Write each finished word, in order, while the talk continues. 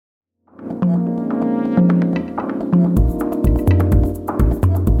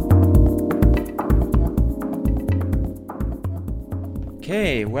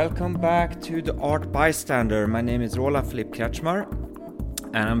Okay, welcome back to the Art Bystander. My name is Roland Philipp Kretschmar,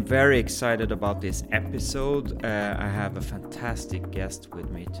 and I'm very excited about this episode. I have a fantastic guest with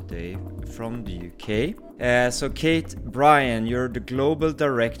me today from the UK. So Kate Bryan, you're the Global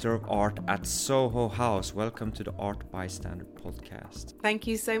Director of Art at Soho House. Welcome to the Art Bystander podcast. Thank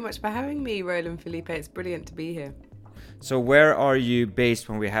you so much for having me, Roland Philippe. It's brilliant to be here. So where are you based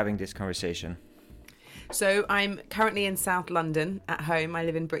when we're having this conversation? So I'm currently in South London at home. I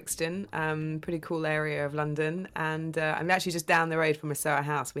live in Brixton, pretty cool area of London. And I'm actually just down the road from a Soho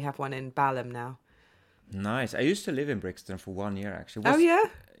House. We have one in Balham now. Nice. I used to live in Brixton for 1 year, actually. Oh, yeah?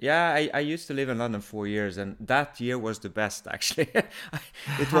 Yeah, I used to live in London 4 years, and that year was the best, actually.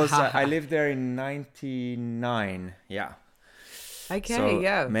 It was. I lived there in 99, yeah. Okay, so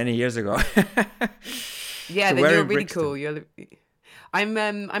yeah. Many years ago. Yeah, so then you're really Brixton? cool.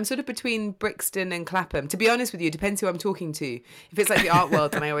 I'm sort of between Brixton and Clapham. To be honest with you, it depends who I'm talking to. If it's like the art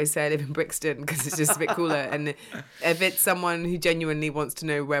world, then I always say I live in Brixton because it's just a bit cooler. And if it's someone who genuinely wants to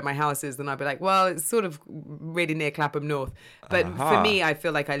know where my house is, then I'll be like, well, it's sort of really near Clapham North. But for me, I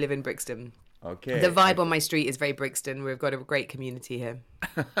feel like I live in Brixton. Okay. The vibe on my street is very Brixton. We've got a great community here.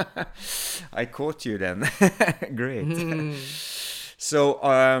 I caught you then. Great. So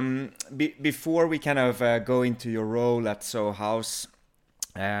before we kind of go into your role at Soho House,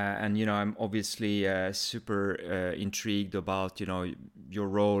 and I'm obviously super intrigued about your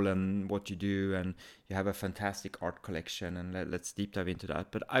role and what you do, and you have a fantastic art collection, and let's deep dive into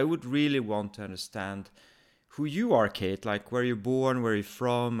that. But I would really want to understand who you are, Kate. Like, where you're born, where you're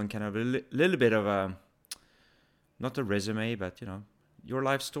from, and kind of a little bit of a, not a resume, but your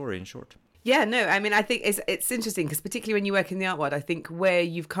life story in short. Yeah, no, I mean, I think it's interesting because particularly when you work in the art world, I think where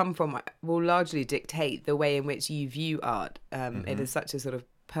you've come from will largely dictate the way in which you view art. It is such a sort of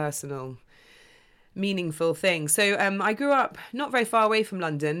personal, meaningful thing. So I grew up not very far away from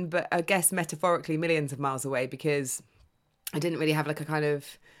London, but I guess metaphorically millions of miles away because I didn't really have like a kind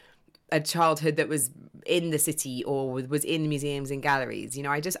of a childhood that was in the city or was in museums and galleries.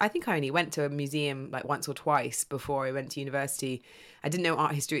 I think I only went to a museum like once or twice before I went to university. I didn't know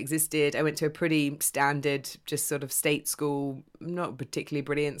art history existed. I went to a pretty standard, just sort of state school, not particularly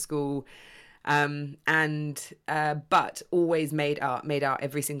brilliant school. But always made art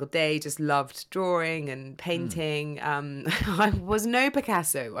every single day, just loved drawing and painting. I was no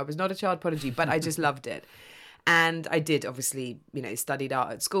Picasso. I was not a child prodigy, but I just loved it. And I did obviously, studied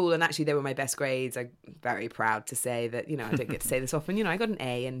art at school, and actually they were my best grades. I'm very proud to say that, I don't get to say this often. I got an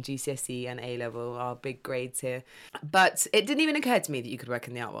A in GCSE and A level, are big grades here. But it didn't even occur to me that you could work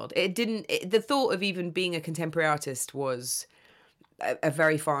in the art world. The thought of even being a contemporary artist was a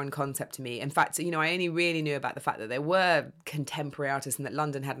very foreign concept to me. In fact, I only really knew about the fact that there were contemporary artists and that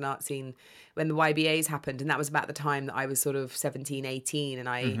London had an art scene when the YBAs happened. And that was about the time that I was sort of 17, 18. And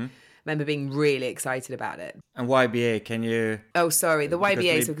I remember being really excited about it. And YBA, can you... Oh, sorry. The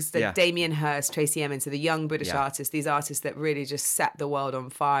YBAs was Damien Hirst, Tracy Emin, so the young British artists, these artists that really just set the world on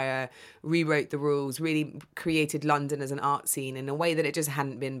fire, rewrote the rules, really created London as an art scene in a way that it just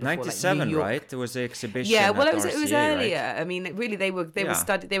hadn't been before. 97, like New York. Right? There was an exhibition. Yeah, well, at it was RCA, earlier. right? I mean, really, they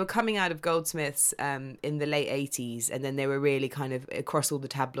were coming out of Goldsmiths in the late 80s, and then they were really kind of across all the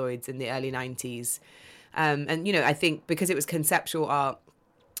tabloids in the early 90s. And I think because it was conceptual art,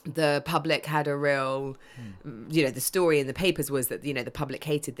 the public had a real, the story in the papers was that, the public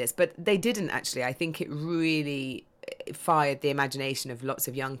hated this, but they didn't actually. I think it really fired the imagination of lots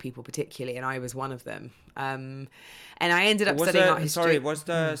of young people particularly, and I was one of them. And I ended up studying art history. Sorry, was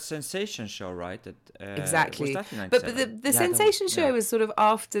the Sensation show, right? Exactly. Was that in but the Sensation show was sort of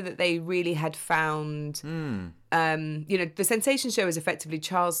after that they really had found... the Sensation show is effectively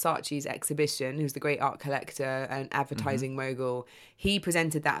Charles Saatchi's exhibition, who's the great art collector and advertising mogul. He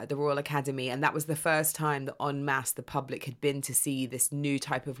presented that at the Royal Academy, and that was the first time that en masse the public had been to see this new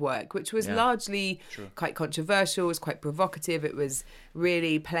type of work, which was largely quite controversial, it was quite provocative, it was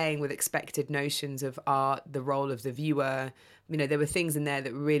really playing with expected notions of art, the role of the viewer. There were things in there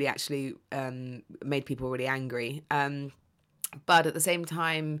that really actually made people really angry. But at the same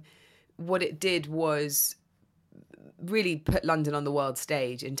time, what it did was really put London on the world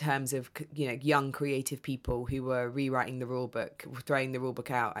stage in terms of, young creative people who were rewriting the rule book, throwing the rule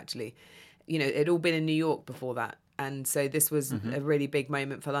book out, actually. It'd all been in New York before that. And so this was a really big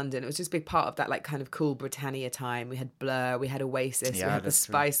moment for London. It was just a big part of that, like, kind of cool Britannia time. We had Blur, we had Oasis, we had the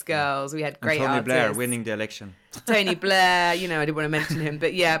Spice Girls, we had great Tony artists. Blair winning the election. Tony Blair, I didn't want to mention him.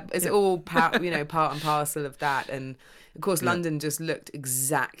 But yeah, it's all part and parcel of that. And of course, London just looked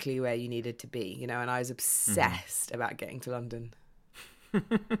exactly where you needed to be, and I was obsessed about getting to London.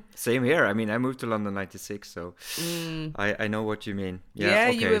 Same here. I mean, I moved to London '96, so I know what you mean. Yeah,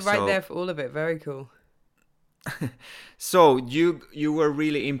 okay, you were right there for all of it. Very cool. So you were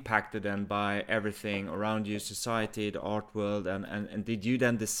really impacted then by everything around you, society, the art world, and did you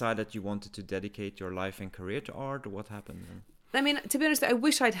then decide that you wanted to dedicate your life and career to art, or what happened then? I mean, to be honest, I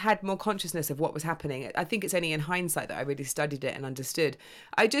wish I'd had more consciousness of what was happening. I think it's only in hindsight that I really studied it and understood.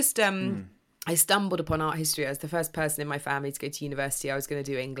 I just I stumbled upon art history. I was the first person in my family to go to university. I was going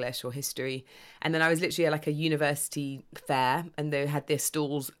to do English or history. And then I was literally at like a university fair, and they had their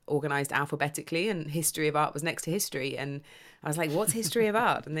stalls organised alphabetically, and history of art was next to history. And I was like, what's history of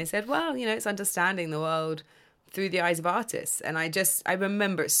art? And they said, well, it's understanding the world through the eyes of artists. And I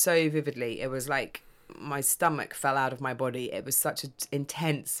remember it so vividly. It was like my stomach fell out of my body. It was such an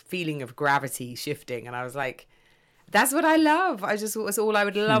intense feeling of gravity shifting. And I was like, that's what I love. It's all I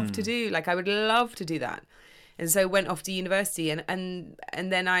would love to do. Like, I would love to do that. And so I went off to university, and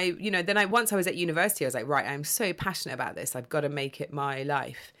then once I was at university, I was like, right, I'm so passionate about this. I've got to make it my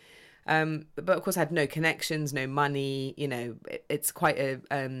life. But of course I had no connections, no money. It's quite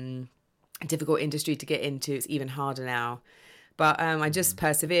a difficult industry to get into. It's even harder now. But I just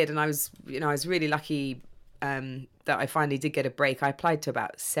persevered, and I was really lucky that I finally did get a break. I applied to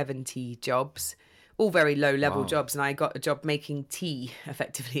about 70 jobs, all very low-level jobs, and I got a job making tea,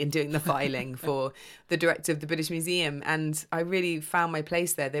 effectively, and doing the filing for the director of the British Museum. And I really found my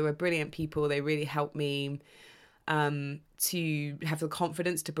place there. They were brilliant people. They really helped me to have the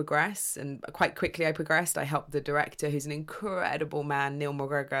confidence to progress, and quite quickly I progressed. I helped the director, who's an incredible man, Neil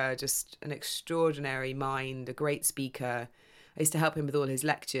McGregor, just an extraordinary mind, a great speaker. I used to help him with all his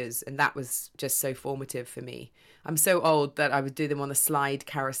lectures, and that was just so formative for me. I'm so old that I would do them on a slide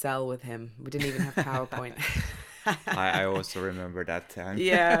carousel with him. We didn't even have PowerPoint. I also remember that time.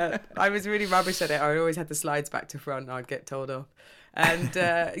 Yeah, I was really rubbish at it. I always had the slides back to front, and I'd get told off. And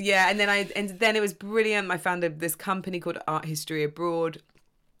and then it was brilliant. I found this company called Art History Abroad,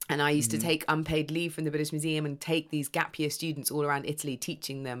 and I used to take unpaid leave from the British Museum and take these gap year students all around Italy,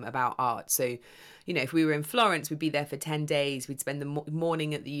 teaching them about art. So, if we were in Florence, we'd be there for 10 days. We'd spend the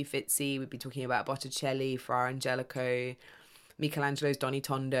morning at the Uffizi. We'd be talking about Botticelli, Fra Angelico, Michelangelo's Donny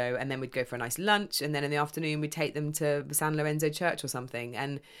Tondo, and then we'd go for a nice lunch, and then in the afternoon we'd take them to San Lorenzo Church or something,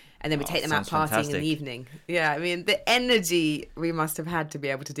 and then we'd take them out partying fantastic. In the evening. Yeah, I mean, the energy we must have had to be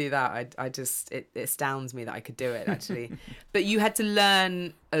able to do that, it astounds me that I could do it, actually. But you had to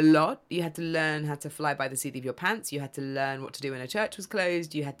learn a lot. You had to learn how to fly by the seat of your pants. You had to learn what to do when a church was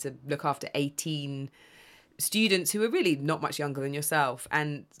closed. You had to look after 18 students who were really not much younger than yourself,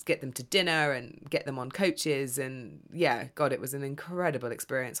 and get them to dinner and get them on coaches. And yeah, God, it was an incredible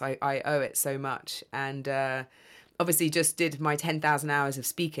experience. I owe it so much. And obviously just did my 10,000 hours of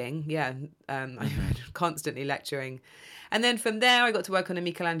speaking. Yeah, I constantly lecturing. And then from there, I got to work on a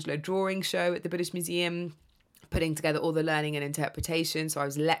Michelangelo drawing show at the British Museum, putting together all the learning and interpretation. So I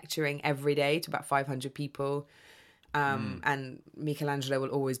was lecturing every day to about 500 people. And Michelangelo will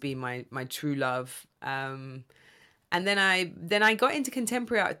always be my true love. And then I got into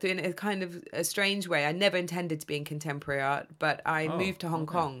contemporary art in a kind of a strange way. I never intended to be in contemporary art, but I moved to Hong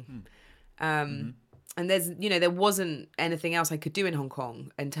Kong. And there wasn't anything else I could do in Hong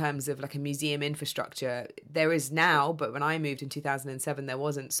Kong in terms of like a museum infrastructure. There is now, but when I moved in 2007, there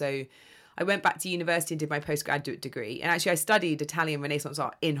wasn't. So I went back to university and did my postgraduate degree. And actually I studied Italian Renaissance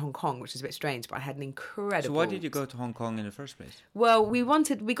art in Hong Kong, which is a bit strange, but I had an incredible... So why did you go to Hong Kong in the first place? Well, we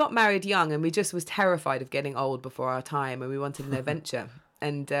got married young, and we just was terrified of getting old before our time, and we wanted an adventure.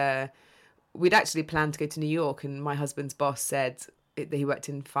 And we'd actually planned to go to New York, and my husband's boss said that he worked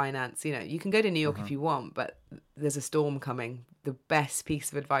in finance. You can go to New York if you want, but there's a storm coming. The best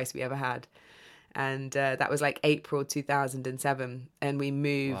piece of advice we ever had. And that was like April 2007, and we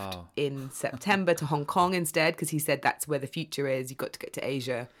moved in September to Hong Kong instead, because he said that's where the future is. You've got to get to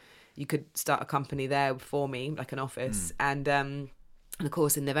Asia. You could start a company there for me, like an office. And of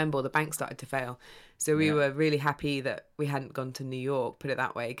course in November the bank started to fail, so we were really happy that we hadn't gone to New York, put it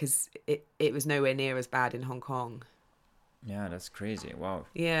that way, because it was nowhere near as bad in Hong Kong. Yeah, that's crazy. Wow.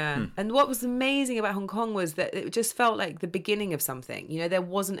 Yeah. And what was amazing about Hong Kong was that it just felt like the beginning of something. There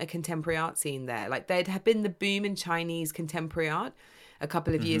wasn't a contemporary art scene there. Like, there'd have been the boom in Chinese contemporary art a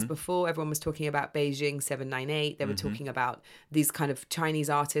couple of years before. Everyone was talking about Beijing 798. They were talking about these kind of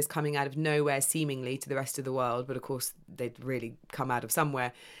Chinese artists coming out of nowhere seemingly to the rest of the world. But of course, they'd really come out of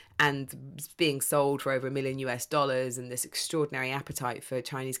somewhere, and being sold for over $1 million, and this extraordinary appetite for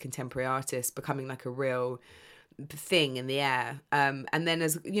Chinese contemporary artists becoming like a real thing in the air. And then,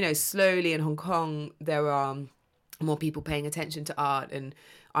 as slowly in Hong Kong, there are more people paying attention to art. And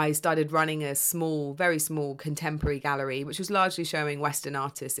I started running a small, very small contemporary gallery, which was largely showing Western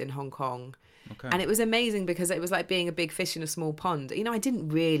artists in Hong Kong. Okay. And it was amazing because it was like being a big fish in a small pond. You know, I didn't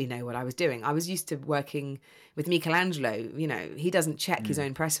really know what I was doing. I was used to working with Michelangelo. You know, he doesn't check his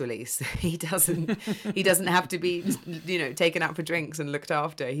own press release. He doesn't have to be, you know, taken out for drinks and looked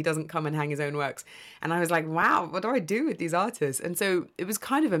after. He doesn't come and hang his own works. And I was like, wow, what do I do with these artists? And so it was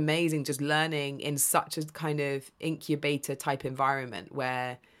kind of amazing just learning in such a kind of incubator type environment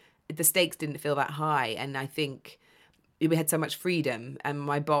where the stakes didn't feel that high. And I think we had so much freedom. And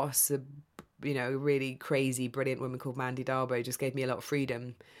my boss, you know, a really crazy, brilliant woman called Mandy Darbo, just gave me a lot of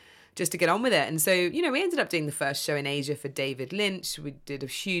freedom just to get on with it. And so, you know, we ended up doing the first show in Asia for David Lynch. We did a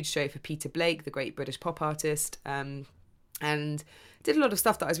huge show for Peter Blake, the great British pop artist, and did a lot of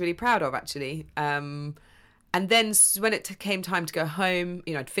stuff that I was really proud of, actually. And then when it came time to go home,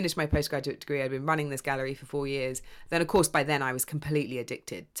 you know, I'd finished my postgraduate degree. I'd been running this gallery for 4 years. Then, of course, by then I was completely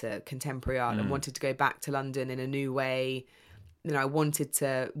addicted to contemporary art and wanted to go back to London in a new way. You know, I wanted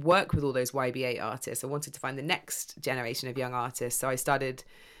to work with all those YBA artists. I wanted to find the next generation of young artists. So I started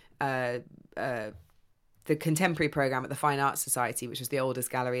the contemporary program at the Fine Arts Society, which was the oldest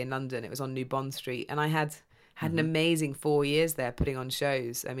gallery in London. It was on New Bond Street. And I had an amazing 4 years there putting on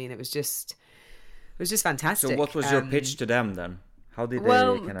shows. I mean, it was just fantastic. So what was your pitch to them then? How did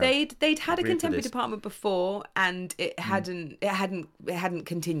they they'd had a contemporary department before, and it hadn't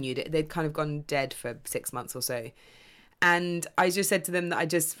continued. They'd kind of gone dead for 6 months or so. And I just said to them that I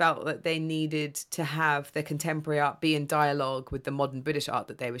just felt that they needed to have their contemporary art be in dialogue with the modern British art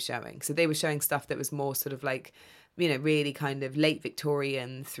that they were showing. So they were showing stuff that was more sort of like, you know, really kind of late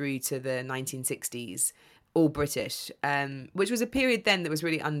Victorian through to the 1960s, all British, which was a period then that was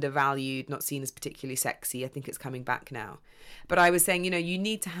really undervalued, not seen as particularly sexy. I think it's coming back now. But I was saying, you know, you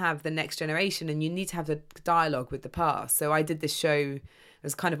need to have the next generation and you need to have the dialogue with the past. So I did this show, it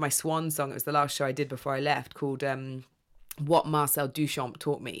was kind of my swan song. It was the last show I did before I left, called What Marcel Duchamp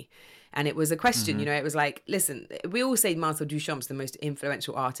Taught Me. And it was a question, you know, it was like, listen, we all say Marcel Duchamp's the most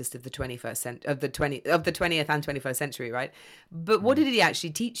influential artist of the 21st century, of the 20th and 21st century, right? But what did he actually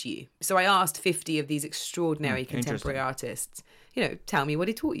teach you? So I asked 50 of these extraordinary contemporary artists, you know, tell me what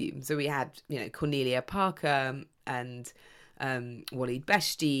he taught you. So we had, you know, Cornelia Parker and Walid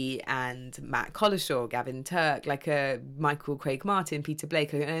Beshti and Matt Collishaw, Gavin Turk, like a Michael Craig Martin, Peter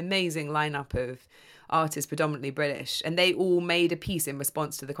Blake, an amazing lineup of artists, predominantly British, and they all made a piece in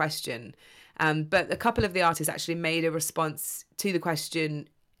response to the question. But a couple of the artists actually made a response to the question,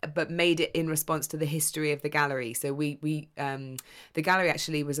 but made it in response to the history of the gallery. So the gallery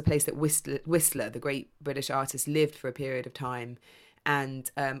actually was a place that Whistler, the great British artist, lived for a period of time.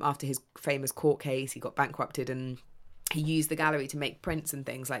 And after his famous court case, he got bankrupted and he used the gallery to make prints and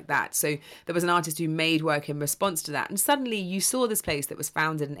things like that. So there was an artist who made work in response to that. And suddenly you saw this place that was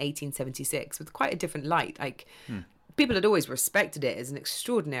founded in 1876 with quite a different light. Like people had always respected it as an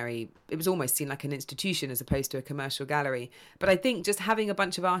extraordinary, it was almost seen like an institution as opposed to a commercial gallery. But I think just having a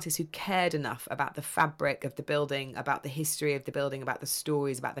bunch of artists who cared enough about the fabric of the building, about the history of the building, about the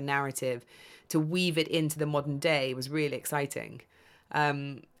stories, about the narrative, to weave it into the modern day was really exciting.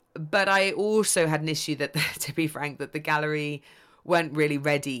 But I also had an issue that, to be frank, that the gallery weren't really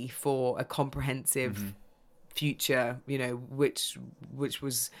ready for a comprehensive future, you know, which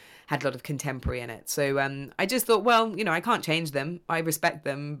had a lot of contemporary in it. So I just thought, well, you know, I can't change them. I respect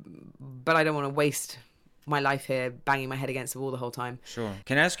them, but I don't want to waste my life here banging my head against the wall the whole time. Sure.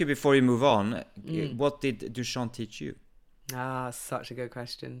 Can I ask you before you move on, what did Duchamp teach you? Such a good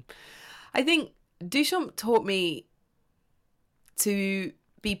question. I think Duchamp taught me to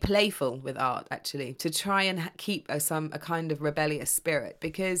be playful with art, actually, to try and keep a kind of rebellious spirit,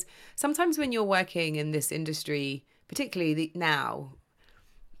 because sometimes when you're working in this industry, particularly now,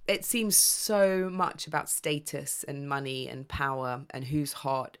 it seems so much about status and money and power and who's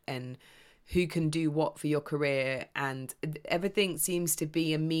hot and who can do what for your career, and everything seems to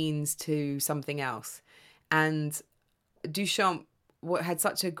be a means to something else. And Duchamp had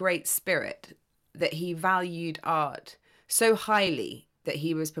such a great spirit that he valued art so highly that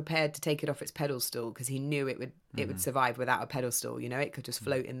he was prepared to take it off its pedestal because he knew it would survive without a pedestal. You know, it could just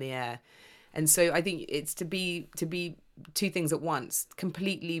float in the air. And so I think it's to be two things at once: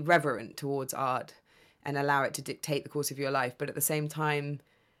 completely reverent towards art and allow it to dictate the course of your life, but at the same time,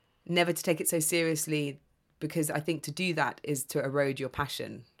 never to take it so seriously, because I think to do that is to erode your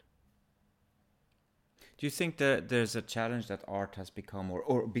passion. Do you think that there's a challenge that art has become,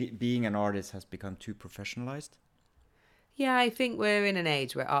 being an artist has become too professionalized? Yeah, I think we're in an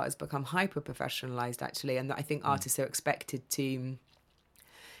age where art has become hyper-professionalized, actually, and I think artists are expected to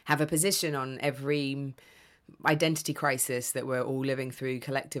have a position on every identity crisis that we're all living through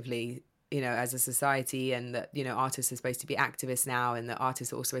collectively, as a society, and that, artists are supposed to be activists now, and that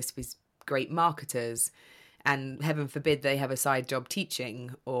artists are also supposed to be great marketers, and heaven forbid they have a side job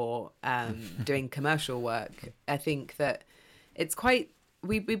teaching or doing commercial work. I think that it's quite,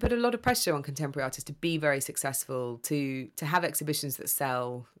 we put a lot of pressure on contemporary artists to be very successful, to have exhibitions that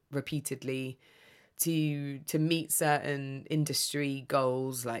sell repeatedly, to meet certain industry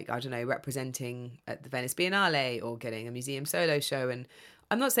goals, like, I don't know, representing at the Venice Biennale or getting a museum solo show. And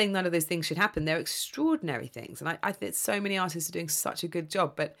I'm not saying none of those things should happen. They're extraordinary things. And I think so many artists are doing such a good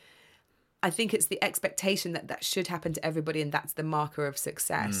job. But I think it's the expectation that should happen to everybody, and that's the marker of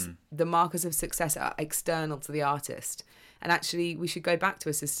success. The markers of success are external to the artist. And actually, we should go back to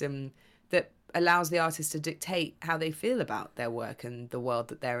a system that allows the artist to dictate how they feel about their work and the world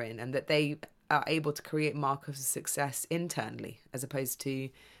that they're in, and that they are able to create markers of success internally, as opposed to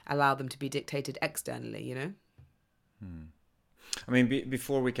allow them to be dictated externally, I mean,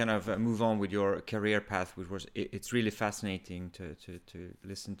 before we kind of move on with your career path, which was, it's really fascinating to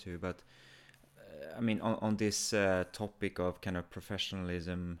listen to, but I mean, on this topic of kind of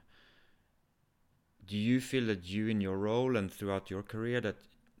professionalism, do you feel that you, in your role and throughout your career, that,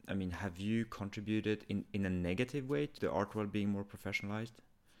 I mean, have you contributed in a negative way to the art world being more professionalized?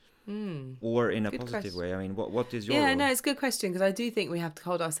 Or in a positive way? I mean, what is your role? No, it's a good question, because I do think we have to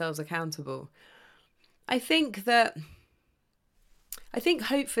hold ourselves accountable. I think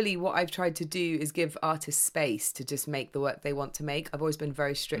hopefully what I've tried to do is give artists space to just make the work they want to make. I've always been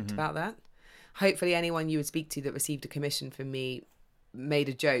very strict about that. Hopefully anyone you would speak to that received a commission from me made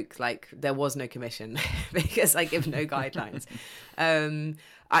a joke like there was no commission because I give no guidelines.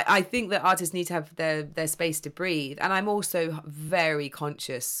 I think that artists need to have their space to breathe. And I'm also very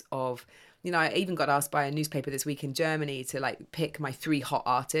conscious of, I even got asked by a newspaper this week in Germany to like pick my 3 hot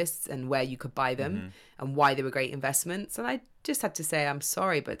artists and where you could buy them and why they were great investments. And I just had to say, I'm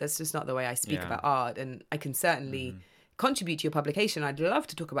sorry, but that's just not the way I speak about art. And I can certainly contribute to your publication. I'd love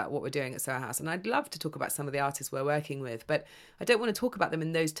to talk about what we're doing at Soho House, and I'd love to talk about some of the artists we're working with, but I don't want to talk about them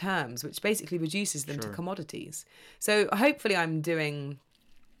in those terms, which basically reduces them to commodities. So hopefully I'm doing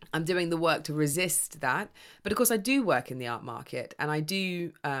the work to resist that. But of course I do work in the art market, and I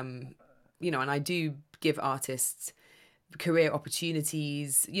do and I do give artists career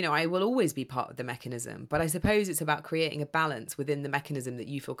opportunities. I will always be part of the mechanism, but I suppose it's about creating a balance within the mechanism that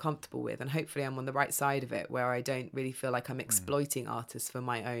you feel comfortable with, and hopefully I'm on the right side of it, where I don't really feel like I'm exploiting artists for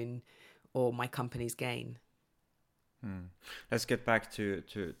my own or my company's gain. Let's get back to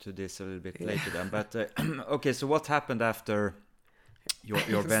this a little bit later then. But okay, so what happened after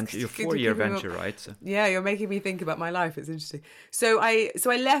your venture, your 4-year venture, right? So. Yeah, you're making me think about my life. It's interesting. So I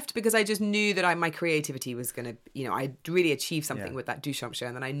left because I just knew that my creativity was going to, I'd really achieved something with that Duchamp show,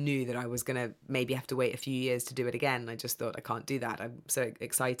 and then I knew that I was going to maybe have to wait a few years to do it again. I just thought, I can't do that. I'm so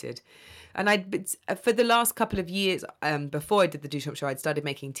excited. And for the last couple of years, before I did the Duchamp show, I'd started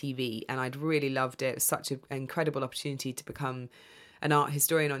making TV, and I'd really loved it. It was such an incredible opportunity to become an art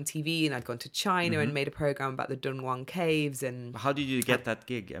historian on TV, and I'd gone to China and made a program about the Dunhuang caves. And how did you get that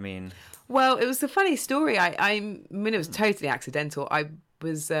gig? I mean, well, it was a funny story. I mean, it was totally accidental. I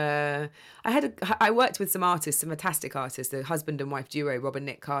worked with some artists, some fantastic artists, the husband and wife duo, Rob and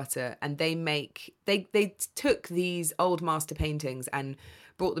Nick Carter, and they took these old master paintings and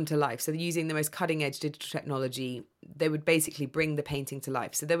brought them to life. So using the most cutting edge digital technology, they would basically bring the painting to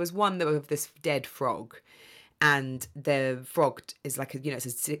life. So there was one that was of this dead frog. And the frog is like it's a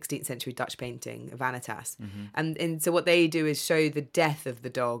 16th century Dutch painting, vanitas. And so what they do is show the death of the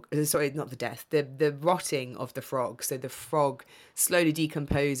dog. Sorry, not the death, the rotting of the frog. So the frog slowly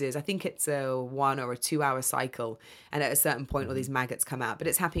decomposes. I think it's a 1 or a 2 hour cycle. And at a certain point, all these maggots come out. But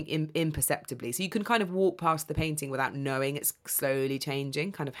it's happening imperceptibly. So you can kind of walk past the painting without knowing it's slowly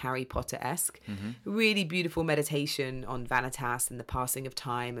changing, kind of Harry Potter-esque. Really beautiful meditation on vanitas and the passing of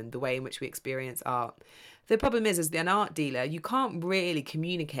time and the way in which we experience art. The problem is, as an art dealer, you can't really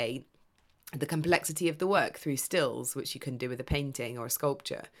communicate the complexity of the work through stills, which you can do with a painting or a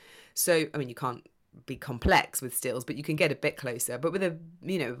sculpture. So, I mean, you can't be complex with stills, but you can get a bit closer. But with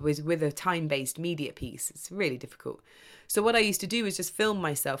a time-based media piece, it's really difficult. So what I used to do was just film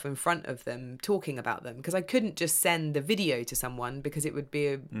myself in front of them talking about them, because I couldn't just send the video to someone because it would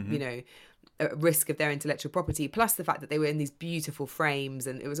be a risk of their intellectual property, plus the fact that they were in these beautiful frames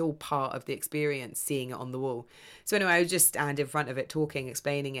and it was all part of the experience seeing it on the wall. So anyway, I would just stand in front of it talking,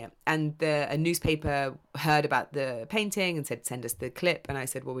 explaining it, and a newspaper heard about the painting and said, send us the clip. And I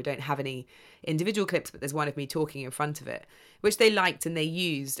said, well, we don't have any individual clips, but there's one of me talking in front of it, which they liked and they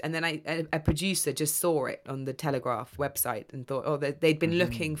used. And then a producer just saw it on the Telegraph website and thought, they'd been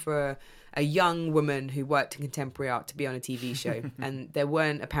looking for a young woman who worked in contemporary art to be on a TV show. And there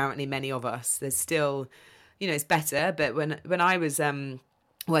weren't apparently many of us. There's still, it's better. But when I was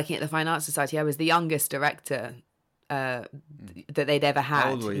working at the Fine Arts Society, I was the youngest director that they'd ever had.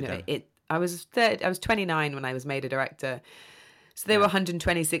 How old were you then? I was 29 when I was made a director. So they were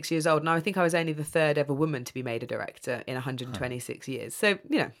 126 years old, and I think I was only the third ever woman to be made a director in 126 years. So,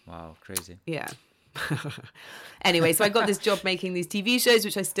 Wow, crazy. Yeah. Anyway, so I got this job making these TV shows,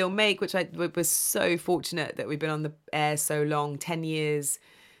 which I still make, which I was so fortunate that we've been on the air so long, 10 years,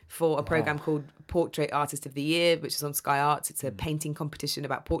 for a program called Portrait Artist of the Year, which is on Sky Arts. It's a painting competition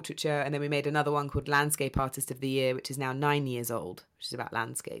about portraiture. And then we made another one called Landscape Artist of the Year, which is now 9 years old, which is about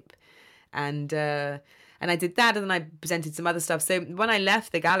landscape. And I did that, and then I presented some other stuff. So when I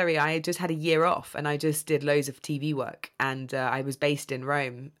left the gallery, I just had a year off, and I just did loads of TV work. And I was based in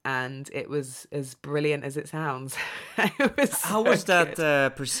Rome, and it was as brilliant as it sounds. How was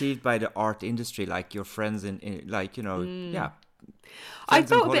that perceived by the art industry? Like your friends I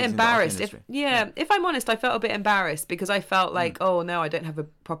felt a bit embarrassed. If I'm honest, I felt a bit embarrassed because I felt like, oh no, I don't have a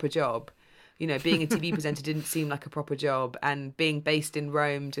proper job. Being a TV presenter didn't seem like a proper job, and being based in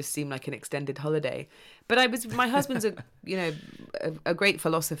Rome just seemed like an extended holiday. But my husband's a great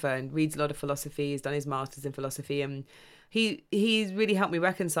philosopher and reads a lot of philosophy. He's done his master's in philosophy, and he's really helped me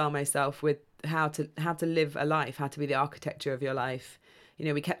reconcile myself with how to live a life, how to be the architecture of your life.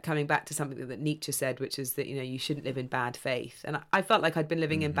 We kept coming back to something that Nietzsche said, which is that, you shouldn't live in bad faith. And I felt like I'd been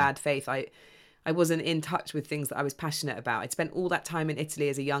living in bad faith. I wasn't in touch with things that I was passionate about. I'd spent all that time in Italy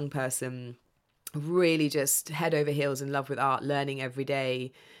as a young person, really just head over heels in love with art, learning every day,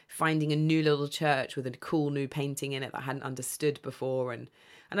 finding a new little church with a cool new painting in it that I hadn't understood before. And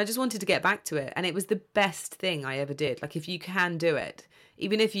I just wanted to get back to it. And it was the best thing I ever did. Like, if you can do it,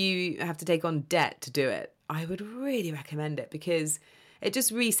 even if you have to take on debt to do it, I would really recommend it, because it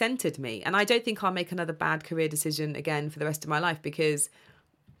just re-centered me. And I don't think I'll make another bad career decision again for the rest of my life, because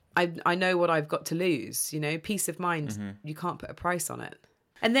I know what I've got to lose. Peace of mind, you can't put a price on it.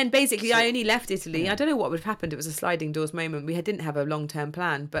 And then basically I only left Italy. I don't know what would have happened. It was a sliding doors moment. We didn't have a long-term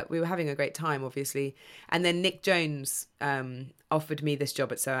plan, but we were having a great time, obviously. And then Nick Jones offered me this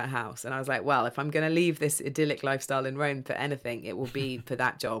job at Soho House. And I was like, well, if I'm going to leave this idyllic lifestyle in Rome for anything, it will be for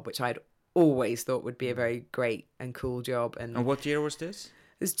that job, which I'd always thought would be a very great and cool job. And what year was this?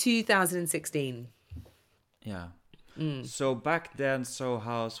 It was 2016. Yeah. So back then, Soho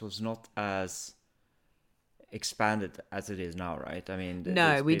House was not as expanded as it is now, right? I mean,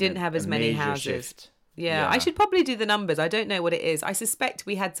 no, we didn't have as many houses. Shift. Yeah, I should probably do the numbers. I don't know what it is. I suspect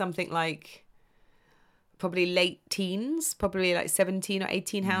we had something like probably late teens, probably like 17 or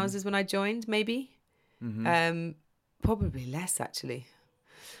 18 houses when I joined, maybe. Probably less, actually.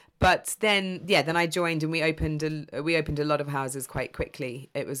 But then I joined, and we opened a lot of houses quite quickly.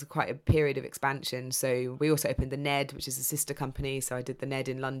 It was quite a period of expansion. So we also opened the Ned, which is a sister company. So I did the Ned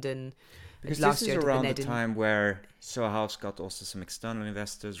in London. Because this is around the time where Soho House got also some external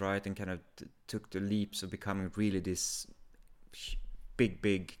investors, right? And kind of took the leaps of becoming really this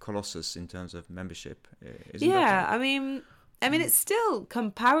big colossus in terms of membership. I mean, it's still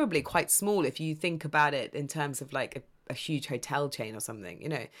comparably quite small if you think about it in terms of like a huge hotel chain or something,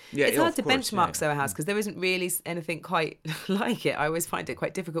 it's hard to benchmark Soho House because there isn't really anything quite like it. I always find it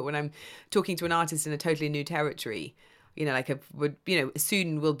quite difficult when I'm talking to an artist in a totally new territory.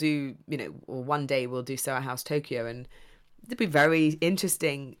 Soon we'll do, or one day we'll do Soho House Tokyo, and it'd be very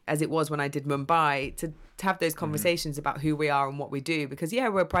interesting, as it was when I did Mumbai, to have those conversations about who we are and what we do, because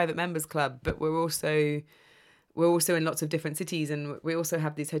we're a private members club, but we're also in lots of different cities, and we also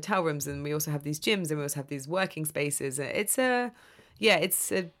have these hotel rooms, and we also have these gyms, and we also have these working spaces. It's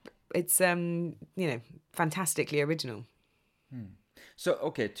fantastically original. So,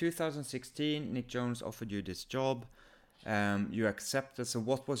 okay, 2016, Nick Jones offered you this job. You accepted. So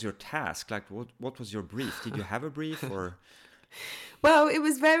what was your task? Like, what was your brief? Did you have a brief or? Well, it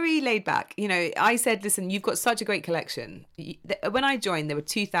was very laid back. I said, listen, you've got such a great collection. When I joined, there were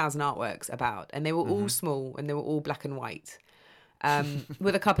 2,000 artworks about, and they were all small, and they were all black and white,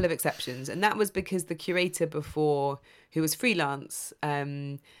 with a couple of exceptions. And that was because the curator before, who was freelance,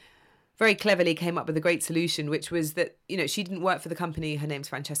 very cleverly came up with a great solution, which was that, she didn't work for the company. Her name's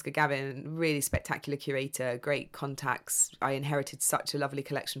Francesca Gavin, really spectacular curator, great contacts. I inherited such a lovely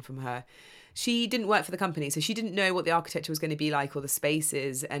collection from her. She didn't work for the company, so she didn't know what the architecture was going to be like or the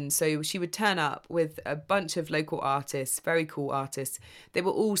spaces. And so she would turn up with a bunch of local artists, very cool artists. They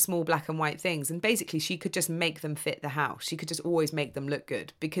were all small black and white things. And basically she could just make them fit the house. She could just always make them look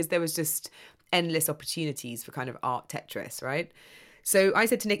good, because there was just endless opportunities for kind of art Tetris, right? So I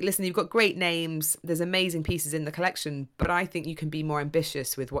said to Nick, listen, you've got great names. There's amazing pieces in the collection, but I think you can be more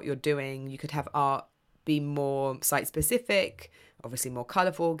ambitious with what you're doing. You could have art be more site specific, obviously more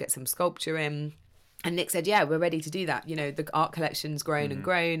colourful, get some sculpture in. And Nick said, yeah, we're ready to do that. You know, the art collection's grown and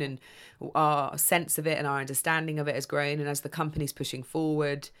grown, and our sense of it and our understanding of it has grown. And as the company's pushing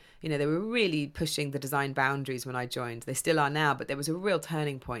forward, you know, they were really pushing the design boundaries when I joined. They still are now, but there was a real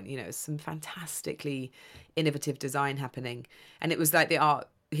turning point. You know, some fantastically innovative design happening. And it was like the art,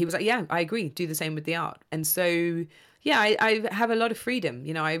 he was like, yeah, I agree, do the same with the art. And so, yeah, I have a lot of freedom.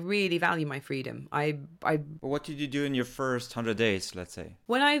 You know, I really value my freedom. What did you do in your first 100 days, let's say?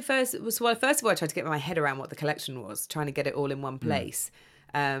 When I first of all, I tried to get my head around what the collection was, trying to get it all in one place.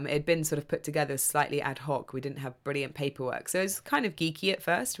 It had been sort of put together slightly ad hoc. We didn't have brilliant paperwork. So it was kind of geeky at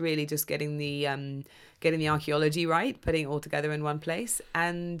first, really just getting the archaeology right, putting it all together in one place.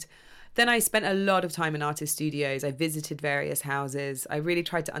 And then I spent a lot of time in artist studios. I visited various houses. I really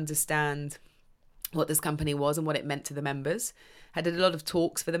tried to understand what this company was and what it meant to the members. I did a lot of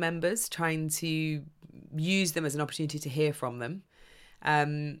talks for the members, trying to use them as an opportunity to hear from them.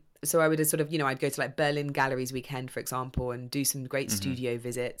 So I would sort of, you know, I'd go to like Berlin Galleries Weekend, for example, and do some great studio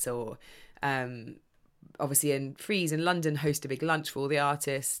visits, or obviously in Frieze in London, host a big lunch for all the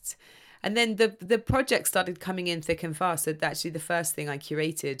artists. And then the project started coming in thick and fast. So actually the first thing I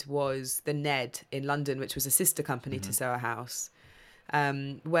curated was the Ned in London, which was a sister company to Soho House,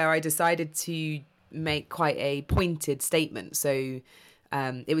 where I decided to make quite a pointed statement. So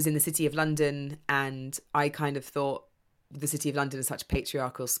it was in the City of London, and I kind of thought the City of London is such a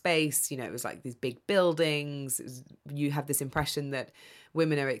patriarchal space. You know, it was like these big buildings. You have this impression that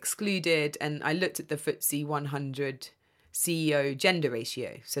women are excluded. And I looked at the FTSE 100 CEO gender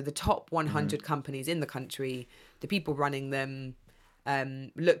ratio. So the top 100 companies in the country, the people running them,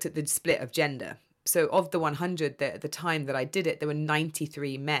 looked at the split of gender. So of the 100, at the time that I did it, there were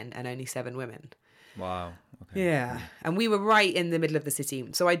 93 men and only 7 women. Wow. Okay. Yeah. And we were right in the middle of the city.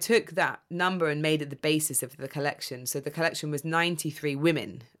 So I took that number and made it the basis of the collection. So the collection was 93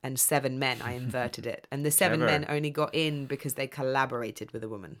 women and 7 men. I inverted it. And the 7 men only got in because they collaborated with a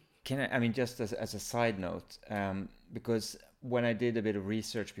woman. I mean, just as a side note, because when I did a bit of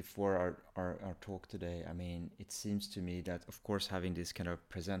research before our talk today, I mean, it seems to me that, of course, having this kind of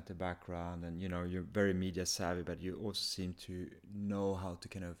presenter background and, you know, you're very media savvy, but you also seem to know how to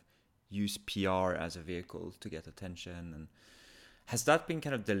kind of use PR as a vehicle to get attention. And has that been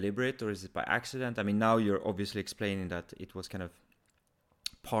kind of deliberate, or is it by accident? I mean, now you're obviously explaining that it was kind of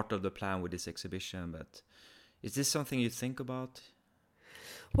part of the plan with this exhibition, but is this something you think about?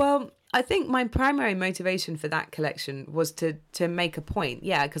 Well, I think my primary motivation for that collection was to make a point.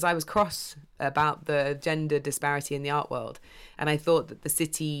 Yeah, because I was cross about the gender disparity in the art world. And I thought that the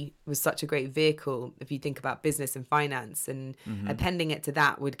city was such a great vehicle, if you think about business and finance, and appending it to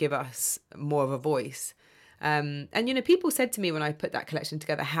that would give us more of a voice. And, you know, people said to me when I put that collection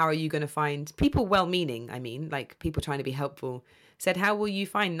together, how are you going to find people well-meaning? I mean, like people trying to be helpful, said, how will you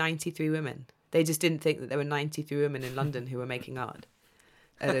find 93 women? They just didn't think that there were 93 women in London who were making art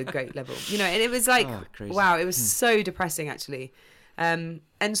at a great level, you know. And it was like, wow, it was so depressing, actually. And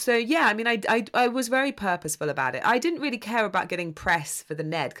so, yeah, I mean, I was very purposeful about it. I didn't really care about getting press for the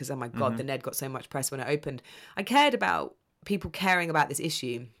Ned, because, oh my God, the Ned got so much press when it opened. I cared about people caring about this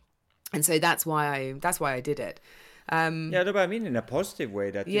issue. And so that's why I did it. Yeah, but I mean in a positive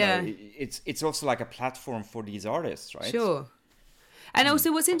way, that, you know, it's also like a platform for these artists, right? Sure. And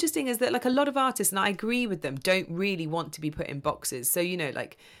also what's interesting is that, like, a lot of artists, and I agree with them, don't really want to be put in boxes. So, you know,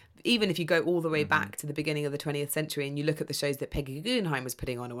 like, even if you go all the way back to the beginning of the 20th century and you look at the shows that Peggy Guggenheim was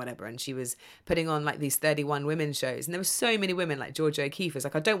putting on or whatever, and she was putting on like these 31 women shows, and there were so many women, like Georgia O'Keeffe was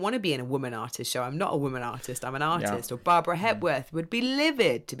like, I don't want to be in a woman artist show. I'm not a woman artist. I'm an artist. Yeah. Or Barbara Hepworth would be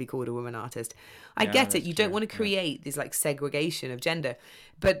livid to be called a woman artist. I get it. You don't want to create this like segregation of gender.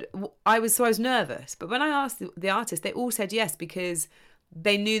 But I was nervous. But when I asked the artists, they all said yes, because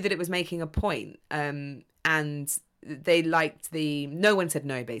they knew that it was making a point. And they liked no one said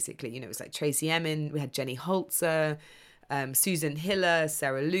no, basically. You know, it was like Tracy Emin, we had Jenny Holzer, Susan Hiller,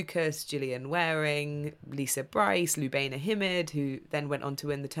 Sarah Lucas, Gillian Waring, Lisa Bryce, Lubaina Himid, who then went on to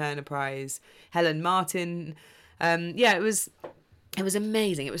win the Turner Prize, Helen Martin. Yeah, it was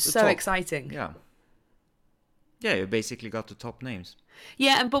amazing. It was so exciting. Yeah, you basically got the top names.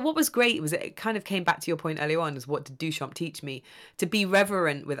 Yeah, but what was great was it kind of came back to your point earlier on, is what did Duchamp teach me? To be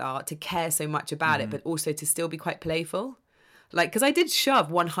reverent with art, to care so much about it, but also to still be quite playful. Like, because I did shove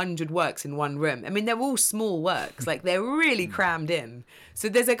 100 works in one room. I mean, they're all small works. Like, they're really crammed in. So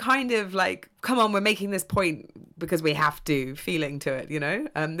there's a kind of like, come on, we're making this point because we have to feeling to it, you know?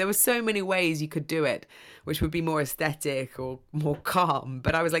 There were so many ways you could do it, which would be more aesthetic or more calm.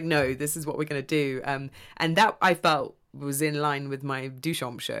 But I was like, no, this is what we're going to do. And that I felt was in line with my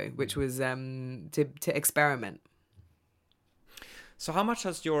Duchamp show, which was to experiment. So how much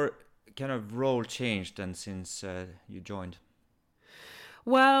has your kind of role changed then since you joined?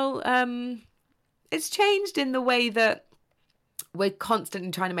 Well, it's changed in the way that we're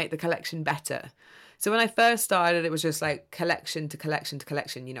constantly trying to make the collection better. So when I first started, it was just like collection to collection to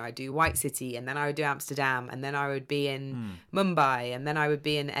collection. You know, I'd do White City, and then I would do Amsterdam, and then I would be in Mumbai, and then I would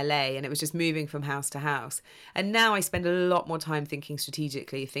be in LA, and it was just moving from house to house. And now I spend a lot more time thinking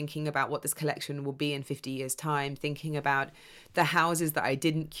strategically, thinking about what this collection will be in 50 years' time, thinking about the houses that I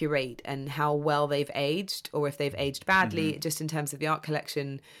didn't curate and how well they've aged, or if they've aged badly, just in terms of the art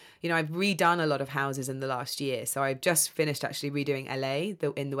collection. You know, I've redone a lot of houses in the last year. So I've just finished actually redoing LA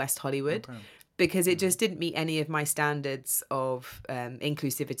in the West Hollywood. Okay. Because it just didn't meet any of my standards of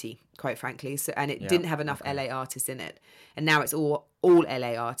inclusivity, quite frankly. So, and it didn't have enough LA artists in it. And now it's all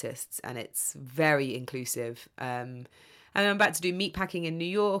LA artists, and it's very inclusive. And I'm about to do meatpacking in New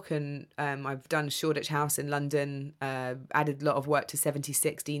York, and I've done Shoreditch House in London, added a lot of work to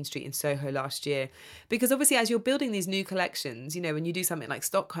 76 Dean Street in Soho last year. Because obviously as you're building these new collections, you know, when you do something like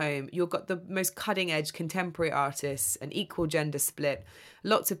Stockholm, you've got the most cutting edge contemporary artists, an equal gender split,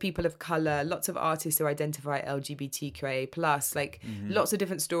 lots of people of colour, lots of artists who identify LGBTQIA+, like lots of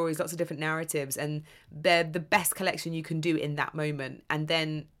different stories, lots of different narratives, and they're the best collection you can do in that moment. And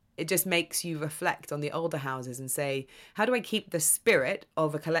then it just makes you reflect on the older houses and say, how do I keep the spirit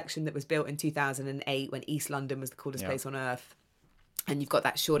of a collection that was built in 2008 when East London was the coolest place on earth? And you've got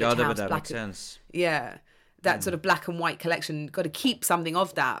that Shoreditch House. That makes sense. Yeah. That sort of black and white collection, got to keep something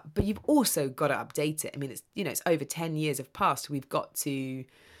of that, but you've also got to update it. I mean, it's, you know, it's over 10 years have passed. We've got to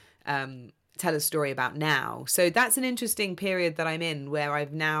tell a story about now. So that's an interesting period that I'm in, where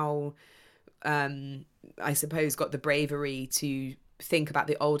I've now, I suppose, got the bravery to think about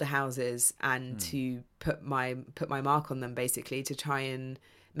the older houses and to put my mark on them, basically, to try and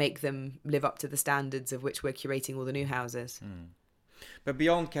make them live up to the standards of which we're curating all the new houses. But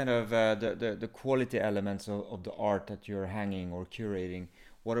beyond kind of the quality elements of the art that you're hanging or curating,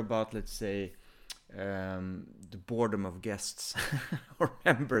 what about, let's say, the boredom of guests or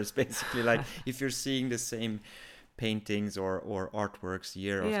members, basically? Like, if you're seeing the same paintings or artworks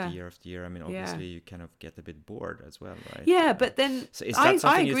year after year after year, I mean, obviously you kind of get a bit bored as well, right? Yeah, but then so is that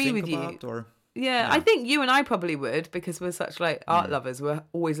I agree agree with you. Or? Yeah, I think you and I probably would, because we're such like art lovers. We're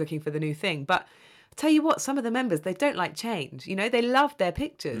always looking for the new thing. But I tell you what, some of the members, they don't like change. You know, they love their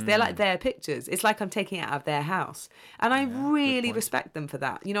pictures. They're like their pictures. It's like I'm taking it out of their house. And I really respect them for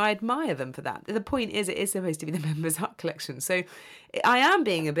that. You know, I admire them for that. The point is, it is supposed to be the members' art collection. So I am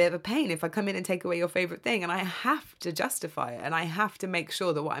being a bit of a pain if I come in and take away your favourite thing. And I have to justify it. And I have to make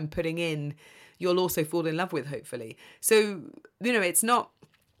sure that what I'm putting in, you'll also fall in love with, hopefully. So, you know, it's not...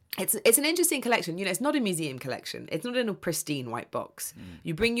 It's an interesting collection. You know, it's not a museum collection. It's not in a pristine white box.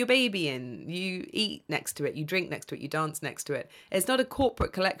 You bring your baby in, you eat next to it, you drink next to it, you dance next to it. It's not a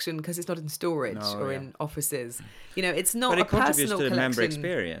corporate collection because it's not in storage in offices. You know, it's not a personal collection. But it contributes to the member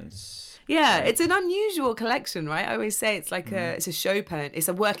experience. Yeah, right? It's an unusual collection, right? I always say it's like it's a show pony. It's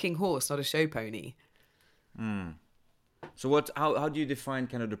a working horse, not a show pony. So how do you define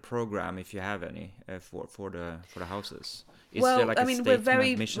kind of the program, if you have any, for the houses? Is well, there like I mean, we're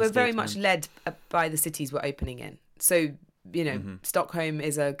very much led by the cities we're opening in. So, you know, Stockholm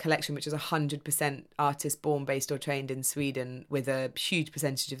is a collection which is 100% artists born, based or trained in Sweden, with a huge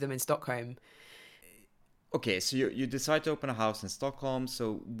percentage of them in Stockholm. Okay, so you decide to open a house in Stockholm.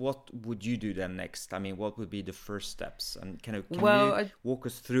 So what would you do then next? I mean, what would be the first steps? And can you walk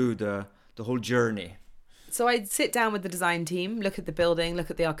us through the whole journey? So I'd sit down with the design team, look at the building, look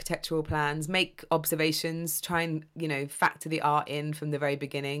at the architectural plans, make observations, try and, you know, factor the art in from the very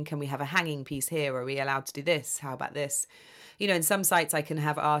beginning. Can we have a hanging piece here? Are we allowed to do this? How about this? You know, in some sites I can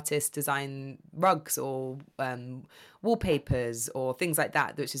have artists design rugs or wallpapers or things like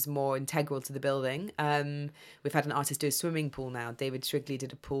that, which is more integral to the building. We've had an artist do a swimming pool now. David Shrigley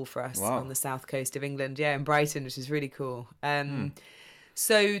did a pool for us on the south coast of England, in Brighton, which is really cool.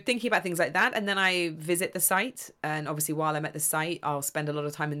 So thinking about things like that, and then I visit the site, and obviously while I'm at the site, I'll spend a lot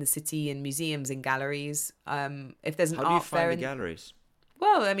of time in the city, in museums, in galleries. If there's an art fair, how do you find the galleries?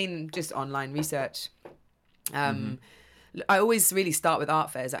 Well, I mean, just online research. I always really start with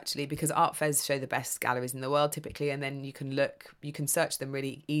art fairs, actually, because art fairs show the best galleries in the world typically, and then you can search them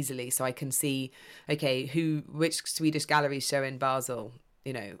really easily. So I can see, okay, which Swedish galleries show in Basel,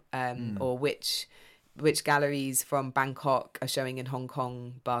 or which galleries from Bangkok are showing in Hong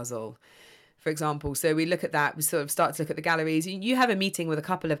Kong, Basel, for example. So we look at that, we sort of start to look at the galleries. You have a meeting with a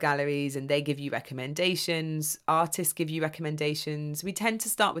couple of galleries and they give you recommendations. Artists give you recommendations. We tend to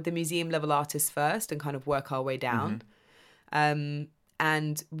start with the museum level artists first and kind of work our way down. And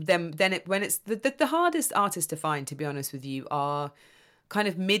then when it's the hardest artists to find, to be honest with you, are kind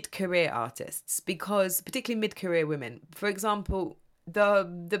of mid-career artists, because particularly mid-career women. For example,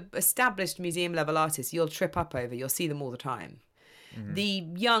 the established museum level artists, you'll trip up over, you'll see them all the time. The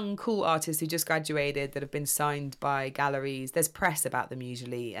young, cool artists who just graduated that have been signed by galleries, there's press about them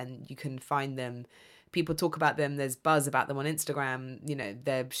usually, and you can find them. People talk about them. There's buzz about them on Instagram.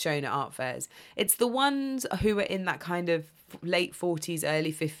 They're shown at art fairs. It's the ones who are in that kind of late 40s,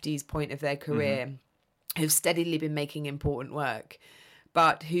 early 50s point of their career, who've steadily been making important work,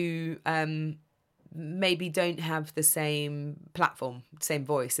 but who maybe don't have the same platform, same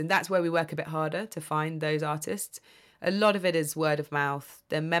voice. And that's where we work a bit harder to find those artists. A lot of it is word of mouth.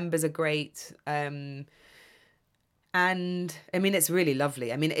 Their members are great. And I mean, it's really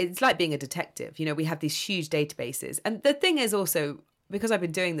lovely. I mean, it's like being a detective. We have these huge databases. And the thing is also, because I've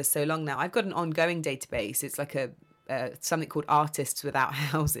been doing this so long now, I've got an ongoing database. It's like something called Artists Without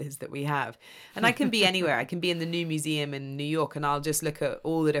Houses that we have. And I can be anywhere. I can be in the new museum in New York, and I'll just look at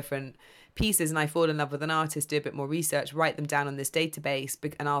all the different pieces, and I fall in love with an artist, do a bit more research, write them down on this database,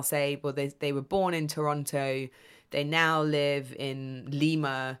 and I'll say, well, they were born in Toronto, they now live in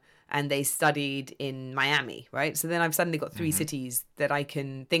Lima, and they studied in Miami, right? So then I've suddenly got 3 cities that I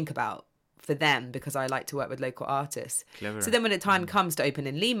can think about for them, because I like to work with local artists. Clever. So then when the time comes to open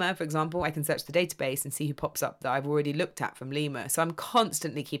in Lima, for example, I can search the database and see who pops up that I've already looked at from Lima. So I'm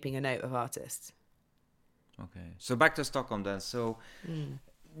constantly keeping a note of artists. Okay. So back to Stockholm then. So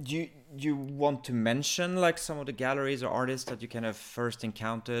do you want to mention like some of the galleries or artists that you kind of first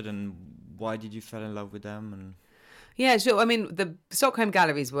encountered, and why did you fall in love with them? And yeah, sure. I mean, the Stockholm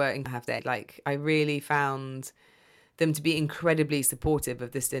galleries I really found them to be incredibly supportive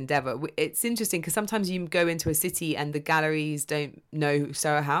of this endeavour. It's interesting because sometimes you go into a city and the galleries don't know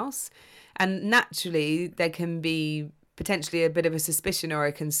Soho House, and naturally there can be potentially a bit of a suspicion or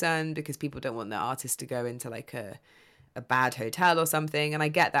a concern because people don't want their artists to go into like a bad hotel or something, and I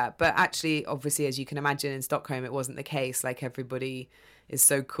get that. But actually, obviously, as you can imagine, in Stockholm it wasn't the case. Like, everybody is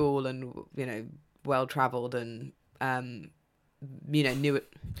so cool and well-travelled and knew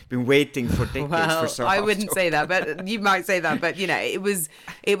it. Been waiting for decades for so. I wouldn't say that, but you might say that. But it was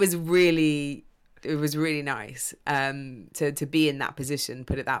really nice to be in that position,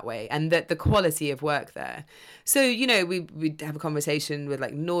 put it that way, and that the quality of work there. So we'd have a conversation with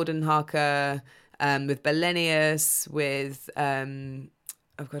like Nordenhaker, with Bellenius, with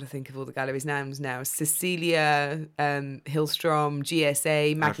I've got to think of all the galleries' names now. Cecilia, Hillstrom,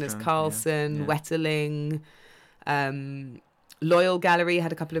 GSA, Magnus Carlsen, Wetterling. Loyal Gallery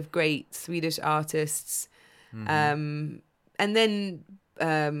had a couple of great Swedish artists. And then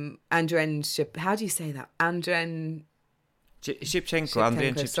Andren, how do you say that? Andren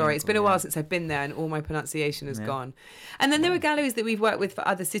Shipchenko. Sorry, it's been a while since I've been there and all my pronunciation has gone. And then there were galleries that we've worked with for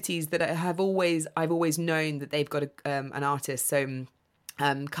other cities that I've always known that they've got an artist. So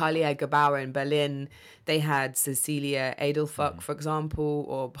Karlia Gebauer in Berlin, they had Cecilia Edelfock, for example,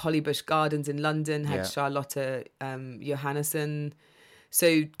 or Hollybush Gardens in London had Charlotte Johannesson.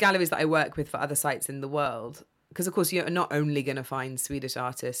 So galleries that I work with for other sites in the world, because of course you're not only going to find Swedish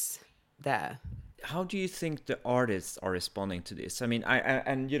artists there. How do you think the artists are responding to this? I mean,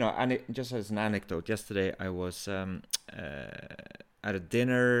 just as an anecdote, yesterday I was at a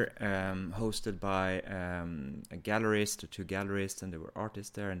dinner hosted by a gallerist or 2 gallerists, and there were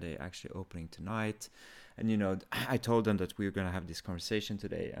artists there, and they're actually opening tonight. And I told them that we were going to have this conversation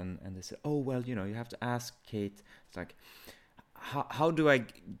today, and they said, oh well, you have to ask Kate. It's like, how do I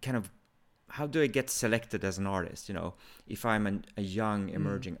get selected as an artist? If I'm a young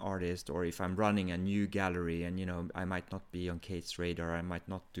emerging artist, or if I'm running a new gallery, and I might not be on Kate's radar, I might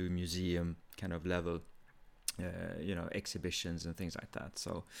not do museum kind of level exhibitions and things like that.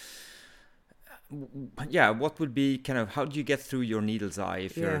 So what would be kind of, how do you get through your needle's eye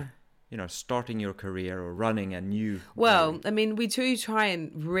if you're starting your career or running a new gallery? I mean, we do try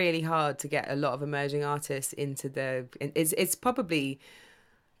and really hard to get a lot of emerging artists into it's probably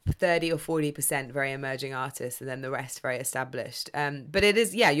 30 or 40% very emerging artists, and then the rest very established. But it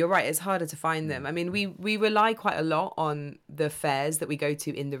is, you're right, it's harder to find them. I mean, we rely quite a lot on the fairs that we go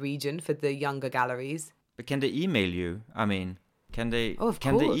to in the region for the younger galleries. But can they email you? I mean, can they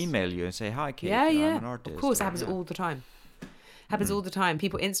email you and say, hi, Kate, I'm an artist? Of course, it happens all the time. Happens all the time.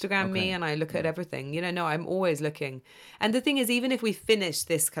 People Instagram me and I look at everything. No, I'm always looking. And the thing is, even if we finish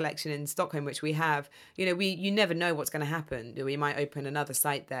this collection in Stockholm, which we have, you never know what's going to happen. We might open another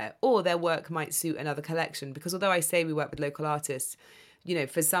site there, or their work might suit another collection. Because although I say we work with local artists,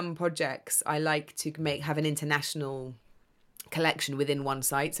 for some projects, I like to have an international collection within one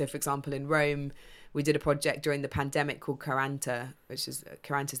site. So, for example, in Rome, we did a project during the pandemic called 40, which is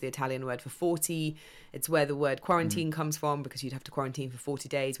the Italian word for 40. It's where the word quarantine comes from, because you'd have to quarantine for 40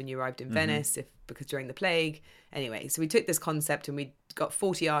 days when you arrived in Venice, because during the plague. Anyway, so we took this concept and we got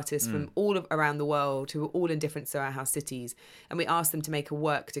 40 artists from around the world who were all in different Soho House cities, and we asked them to make a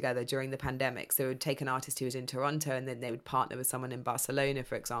work together during the pandemic. So it would take an artist who was in Toronto, and then they would partner with someone in Barcelona,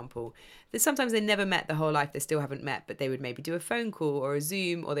 for example. Sometimes they never met their whole life, they still haven't met, but they would maybe do a phone call or a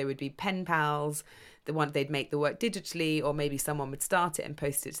Zoom, or they would be pen pals. The one, they'd make the work digitally, or maybe someone would start it and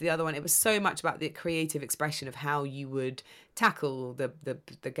post it to the other one. It was so much about the creative expression of how you would tackle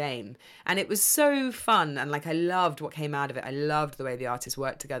the game, and it was so fun. And I loved what came out of it. I loved the way the artists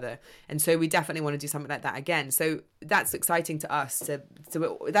worked together, and so we definitely want to do something like that again. So that's exciting to us. So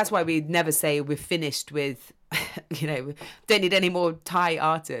that's why we never say we're finished with, don't need any more Thai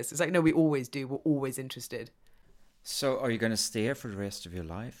artists. It's no, we always do. We're always interested. So are you going to stay here for the rest of your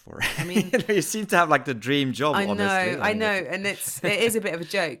life? Or I mean, you seem to have the dream job, honestly. I know. And it is a bit of a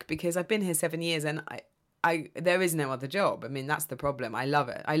joke, because I've been here 7 years and there is no other job. I mean, that's the problem. I love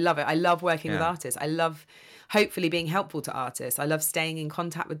it. I love working with artists. I love hopefully being helpful to artists. I love staying in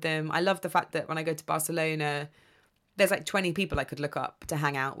contact with them. I love the fact that when I go to Barcelona, there's 20 people I could look up to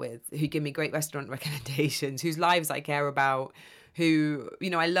hang out with, who give me great restaurant recommendations, whose lives I care about, who,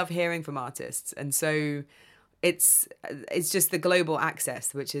 I love hearing from artists. And so it's just the global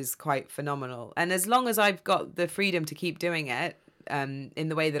access, which is quite phenomenal. And as long as I've got the freedom to keep doing it in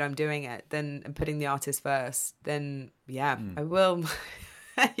the way that I'm doing it, then and putting the artist first, then I will.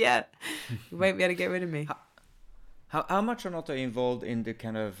 You won't be able to get rid of me. How much or not are you involved in the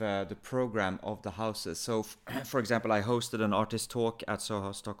kind of the program of the houses? So, for example, I hosted an artist talk at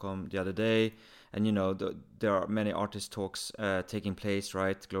Soho Stockholm the other day, and there are many artist talks taking place,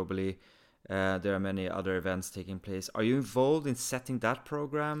 right, globally. There are many other events taking place. Are you involved in setting that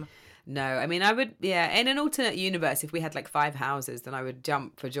program? No, I mean, I would, in an alternate universe, if we had 5 houses, then I would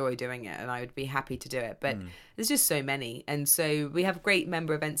jump for joy doing it, and I would be happy to do it. But there's just so many. And so we have a great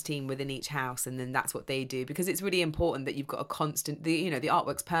member events team within each house, and then that's what they do, because it's really important that you've got a constant, the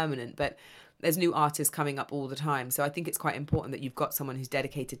artwork's permanent, but there's new artists coming up all the time. So I think it's quite important that you've got someone who's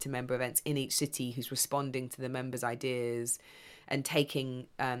dedicated to member events in each city, who's responding to the members' ideas and taking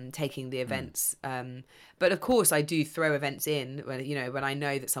the events. But of course, I do throw events in when I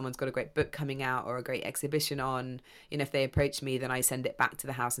know that someone's got a great book coming out or a great exhibition on. If they approach me, then I send it back to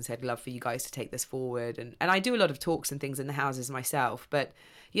the house and say, I'd love for you guys to take this forward. And I do a lot of talks and things in the houses myself. But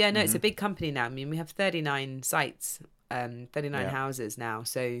it's a big company now. I mean, we have 39 sites, 39 houses now.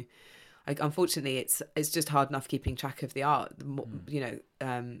 So unfortunately, it's just hard enough keeping track of the art.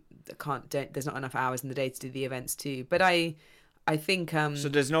 There's not enough hours in the day to do the events too. But I think so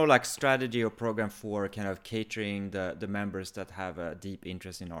there's no strategy or program for kind of catering the members that have a deep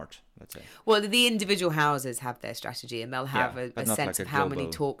interest in art, let's say. Well, the individual houses have their strategy, and they'll have a sense of how many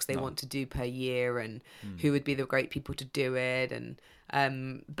talks they want to do per year, and who would be the great people to do it, and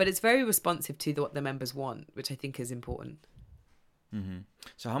but it's very responsive to what the members want, which I think is important. Mm-hmm.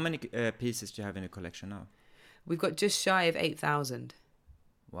 So how many pieces do you have in the collection now? We've got just shy of 8,000.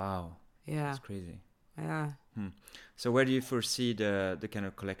 Wow. Yeah. That's crazy. Yeah. So where do you foresee the kind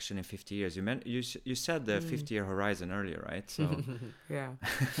of collection in 50 years? You said the 50-year horizon earlier, right? So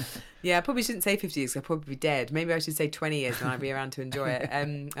yeah, I probably shouldn't say 50 years, 'cause I'll probably be dead. Maybe I should say 20 years and I'll be around to enjoy it. I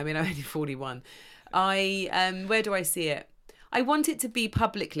mean, I'm only 41. Where do I see it? I want it to be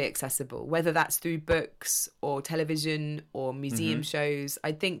publicly accessible, whether that's through books or television or museum shows.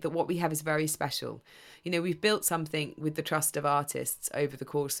 I think that what we have is very special. We've built something with the trust of artists over the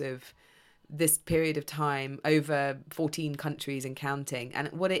course of this period of time, over 14 countries and counting. And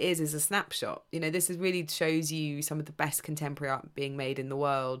what it is a snapshot. This really shows you some of the best contemporary art being made in the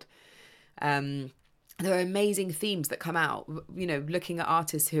world. There are amazing themes that come out, looking at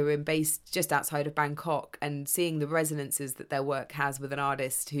artists who are based just outside of Bangkok and seeing the resonances that their work has with an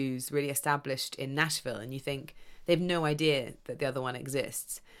artist who's really established in Nashville. And you think they have no idea that the other one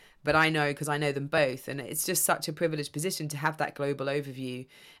exists. But I know, because I know them both. And it's just such a privileged position to have that global overview.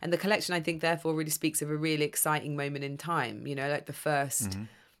 And the collection, I think, therefore, really speaks of a really exciting moment in time, the first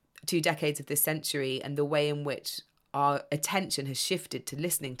 2 decades of this century, and the way in which our attention has shifted to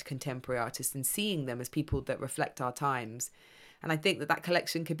listening to contemporary artists and seeing them as people that reflect our times. And I think that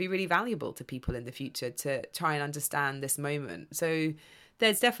collection could be really valuable to people in the future to try and understand this moment. So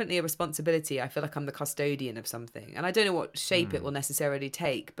there's definitely a responsibility. I feel like I'm the custodian of something. And I don't know what shape it will necessarily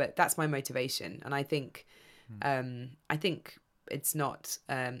take, but that's my motivation. And I think it's not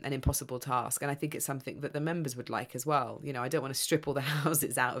an impossible task. And I think it's something that the members would like as well. You know, I don't want to strip all the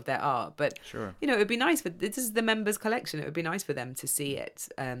houses out of their art, but, sure. You know, it would be nice this is the members' collection. It would be nice for them to see it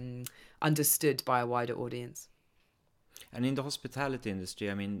understood by a wider audience. And in the hospitality industry,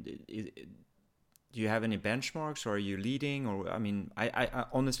 I mean, do you have any benchmarks, or are you leading? Or I mean, I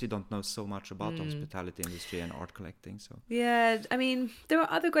honestly don't know so much about the hospitality industry and art collecting. So yeah, I mean, there are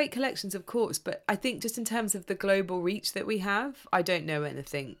other great collections, of course, but I think just in terms of the global reach that we have, I don't know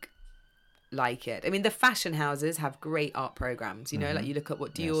anything like it. I mean, the fashion houses have great art programs. You know, like you look at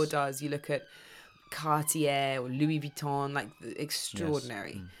what Dior does, you look at Cartier or Louis Vuitton, like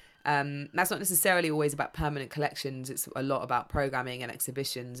extraordinary. Yes. That's not necessarily always about permanent collections. It's a lot about programming and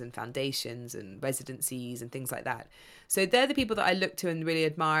exhibitions and foundations and residencies and things like that. So they're the people that I look to and really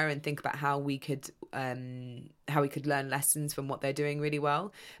admire and think about how we could learn lessons from what they're doing really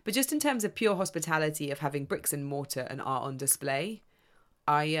well. But just in terms of pure hospitality, of having bricks and mortar and art on display,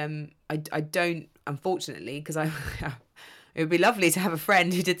 I don't, unfortunately, because it would be lovely to have a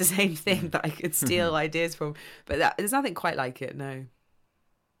friend who did the same thing that I could steal ideas from, but there's nothing quite like it, no.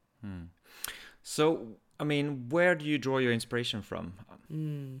 So, I mean, where do you draw your inspiration from?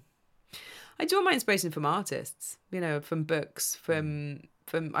 I draw my inspiration from artists, you know, from books, from.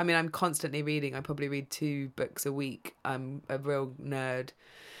 I mean, I'm constantly reading. I probably read 2 books a week. I'm a real nerd.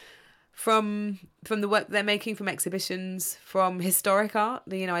 From the work they're making, from exhibitions, from historic art.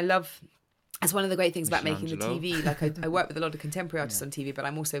 You know, I love. That's one of the great things about making the TV. Like I work with a lot of contemporary artists on TV, but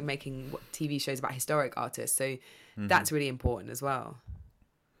I'm also making TV shows about historic artists. So that's really important as well.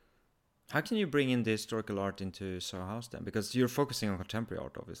 How can you bring in the historical art into Soho House then? Because you're focusing on contemporary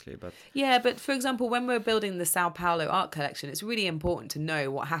art, obviously, but... Yeah, but for example, when we're building the Sao Paulo art collection, it's really important to know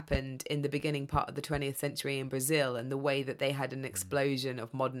what happened in the beginning part of the 20th century in Brazil and the way that they had an explosion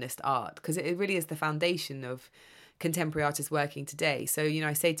of modernist art, because it really is the foundation of contemporary artists working today. So, you know,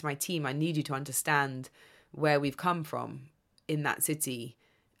 I say to my team, I need you to understand where we've come from in that city.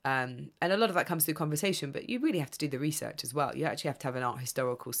 And a lot of that comes through conversation, but you really have to do the research as well. You actually have to have an art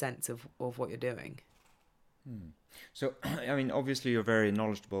historical sense of what you're doing. So, I mean, obviously you're very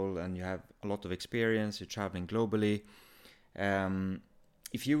knowledgeable and you have a lot of experience, you're traveling globally.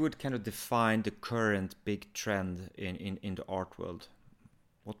 If you would kind of define the current big trend in the art world,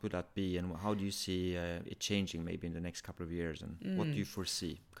 what would that be, and how do you see it changing maybe in the next couple of years, and what do you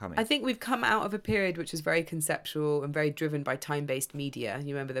foresee coming? I think we've come out of a period which was very conceptual and very driven by time-based media.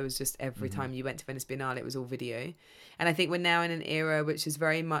 You remember there was just every time you went to Venice Biennale, it was all video. And I think we're now in an era which is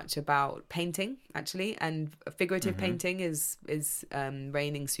very much about painting, actually, and figurative painting is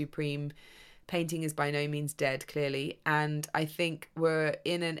reigning supreme. Painting is by no means dead, clearly. And I think we're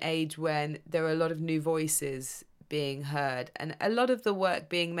in an age when there are a lot of new voices being heard, and a lot of the work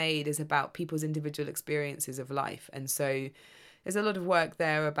being made is about people's individual experiences of life. And so there's a lot of work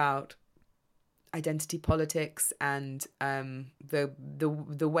there about identity politics and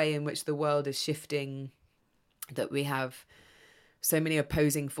the way in which the world is shifting, that we have so many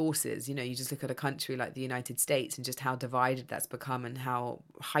opposing forces. You know, you just look at a country like the United States and just how divided that's become and how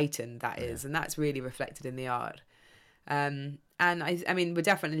heightened that is, and that's really reflected in the art. And I mean, we're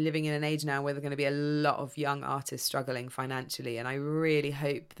definitely living in an age now where there are going to be a lot of young artists struggling financially. And I really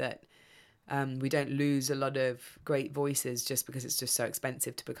hope that we don't lose a lot of great voices just because it's just so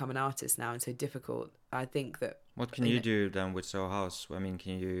expensive to become an artist now and so difficult. I think that... What can you do then with Soho House? I mean,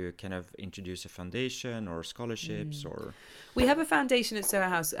 can you kind of introduce a foundation or scholarships or... We have a foundation at Soho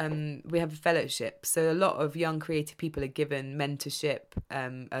House. We have a fellowship. So a lot of young creative people are given mentorship,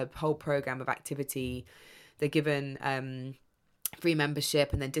 a whole program of activity. They're given... free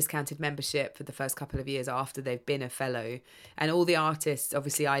membership and then discounted membership for the first couple of years after they've been a fellow. And all the artists,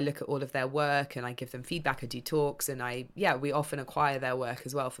 obviously I look at all of their work and I give them feedback, I do talks, and we often acquire their work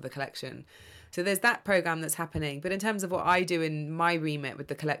as well for the collection. So there's that program that's happening. But in terms of what I do in my remit with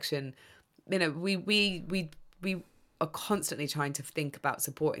the collection, you know, we are constantly trying to think about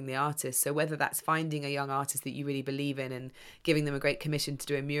supporting the artists. So whether that's finding a young artist that you really believe in and giving them a great commission to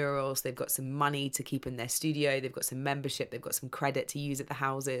do a mural, so they've got some money to keep in their studio, they've got some membership, they've got some credit to use at the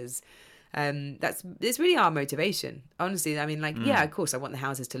houses. It's really our motivation, honestly. I mean, yeah, of course I want the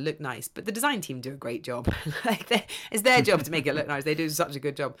houses to look nice, but the design team do a great job. It's their job to make it look nice. They do such a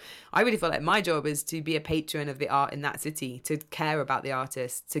good job. I really feel like my job is to be a patron of the art in that city, to care about the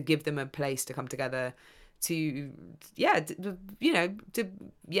artists, to give them a place to come together, I'm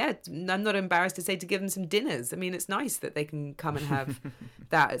not embarrassed to say to give them some dinners. I mean, it's nice that they can come and have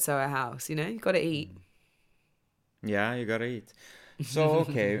that at Soho House. You know, you got to eat. Yeah, you got to eat. So,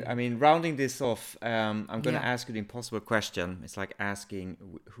 okay, I mean, rounding this off, I'm going to ask you the impossible question. It's like asking,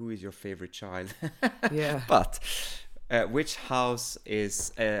 who is your favorite child? Yeah. But which house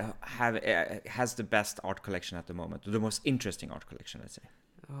has the best art collection at the moment? The most interesting art collection, let's say.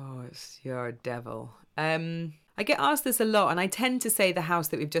 Oh, you're a devil. I get asked this a lot, and I tend to say the house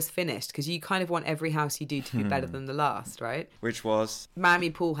that we've just finished, because you kind of want every house you do to be better than the last, right? Which was?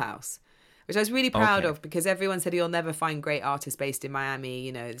 Miami Pool House, which I was really proud of, because everyone said you'll never find great artists based in Miami.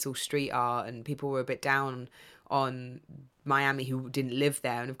 You know, it's all street art, and people were a bit down on Miami who didn't live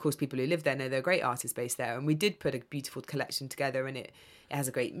there. And of course, people who live there know they're great artists based there. And we did put a beautiful collection together, and it has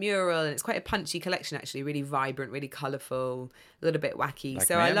a great mural, and it's quite a punchy collection, actually, really vibrant, really colourful, a little bit wacky. Like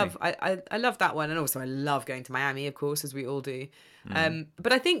so Miami. I love that one. And also I love going to Miami, of course, as we all do.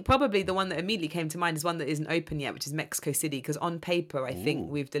 But I think probably the one that immediately came to mind is one that isn't open yet, which is Mexico City, because on paper, I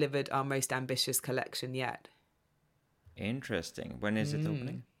think we've delivered our most ambitious collection yet. Interesting. When is it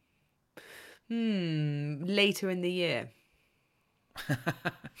opening? Later in the year.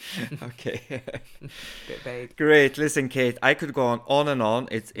 Okay. Bit vague. Great. Listen, Kate, I could go on and on.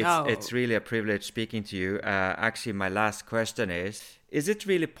 It's really a privilege speaking to you. Actually, my last question is it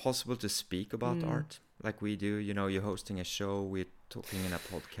really possible to speak about art like we do? You know, you're hosting a show, we're talking in a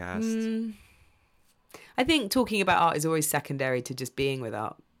podcast. I think talking about art is always secondary to just being with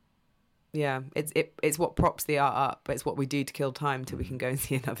art. Yeah, it's what props the art up, but it's what we do to kill time till we can go and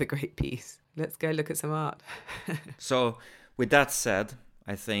see another great piece. Let's go look at some art. So, with that said,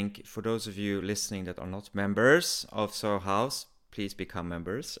 I think for those of you listening that are not members of Soho House, please become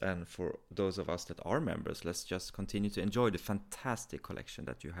members. And for those of us that are members, let's just continue to enjoy the fantastic collection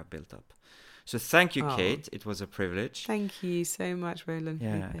that you have built up. So thank you, Kate. It was a privilege. Thank you so much, Roland.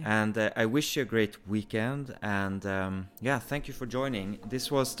 Yeah, and I wish you a great weekend. And thank you for joining.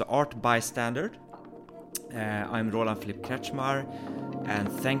 This was the Art Bystander. I'm Roland Philipp Kretschmar.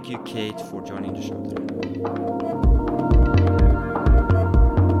 And thank you, Kate, for joining the show today.